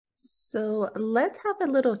So let's have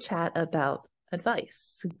a little chat about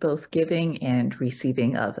advice, both giving and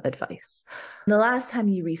receiving of advice. The last time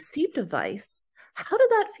you received advice, how did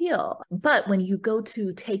that feel? But when you go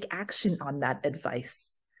to take action on that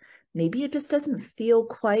advice, maybe it just doesn't feel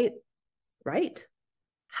quite right.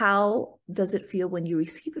 How does it feel when you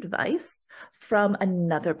receive advice from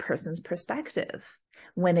another person's perspective?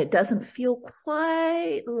 When it doesn't feel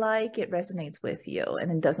quite like it resonates with you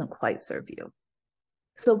and it doesn't quite serve you.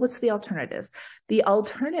 So what's the alternative? The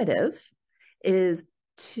alternative is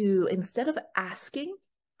to, instead of asking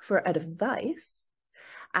for advice,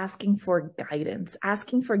 asking for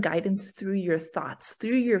guidance through your thoughts,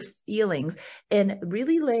 through your feelings, and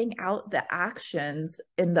really laying out the actions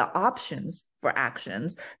and the options for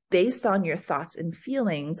actions based on your thoughts and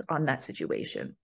feelings on that situation.